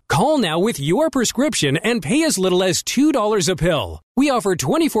Cialis. Call now with your prescription and pay as little as $2 a pill. We offer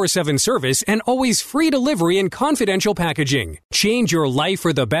 24/7 service and always free delivery and confidential packaging. Change your life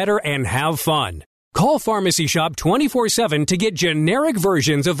for the better and have fun. Call Pharmacy Shop 24/7 to get generic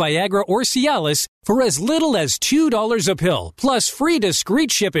versions of Viagra or Cialis for as little as $2 a pill, plus free discreet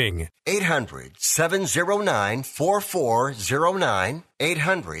shipping. 800-709-4409.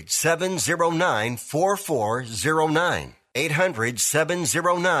 800-709-4409.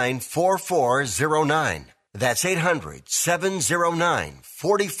 800-709-4409. That's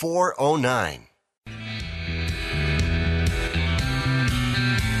 800-709-4409.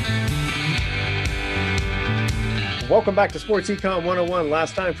 Welcome back to Sports Econ 101.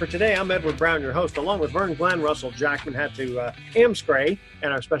 Last time for today, I'm Edward Brown, your host, along with Vern Glenn. Russell Jackman had to Amscray,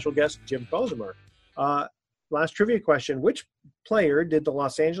 and our special guest, Jim Kozemer. Last trivia question. Which player did the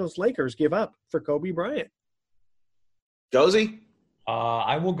Los Angeles Lakers give up for Kobe Bryant? Josie?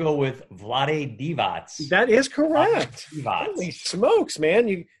 I will go with Vlade Divac. That is correct. Holy smokes, man.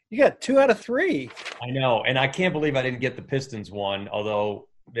 You got 2 out of 3. I know, and I can't believe I didn't get the Pistons one, although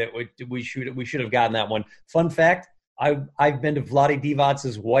we should have gotten that one. Fun fact, I've been to Vlade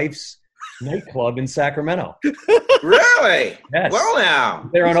Divac's wife's nightclub in Sacramento. Really? Yes. Well, now.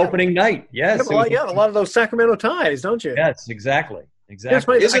 They're on opening night. Yes. A lot of those Sacramento ties, don't you? Yes, exactly.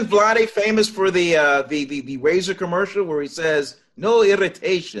 Isn't Vlade famous for the razor commercial where he says, "No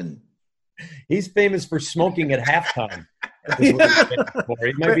irritation"? He's famous for smoking at halftime. He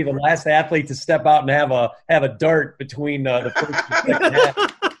might be the last athlete to step out and have a dart between the first and second half.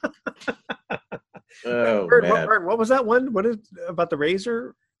 Oh, Bert, what was that one? What is about the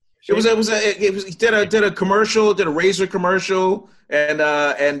razor? He did a commercial, did a razor commercial, and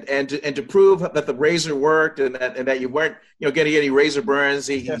to prove that the razor worked and that you weren't getting any razor burns,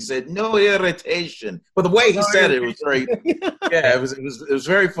 he said no irritation. But the way he said it was very it was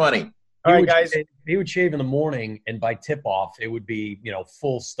very funny. All right, guys. He would shave in the morning, and by tip-off, it would be,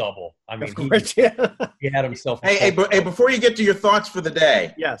 full stubble. I mean, he had himself. Hey, before you get to your thoughts for the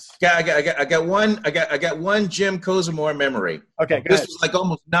day, yes, I got one Jim Kozemer memory. Okay, this was like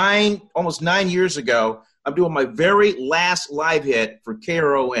almost nine years ago. I'm doing my very last live hit for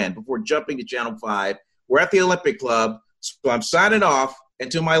KRON before jumping to Channel 5. We're at the Olympic Club, so I'm signing off,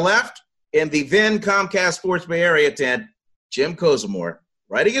 and to my left, in the then Comcast Sports Bay Area tent, Jim Kozemer,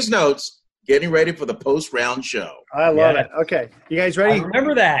 writing his notes, getting ready for the post-round show. I love it. Okay. You guys ready? I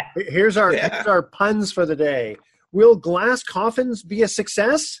remember that. Here's our puns for the day. Will glass coffins be a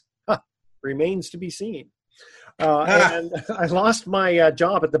success? Remains to be seen. And I lost my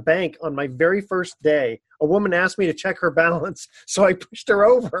job at the bank on my very first day. A woman asked me to check her balance, so I pushed her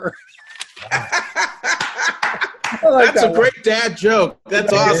over. That's a great dad joke.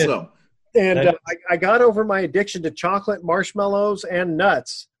 That's awesome. And I got over my addiction to chocolate, marshmallows, and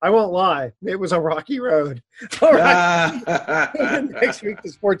nuts. I won't lie. It was a rocky road. All right. Next week, the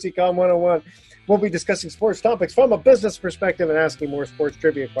Sports Econ 101. We'll be discussing sports topics from a business perspective and asking more sports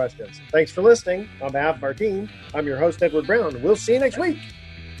trivia questions. Thanks for listening. On behalf of our team, I'm your host, Edward Brown. We'll see you next week.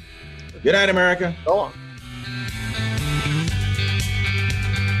 Good night, America. So long.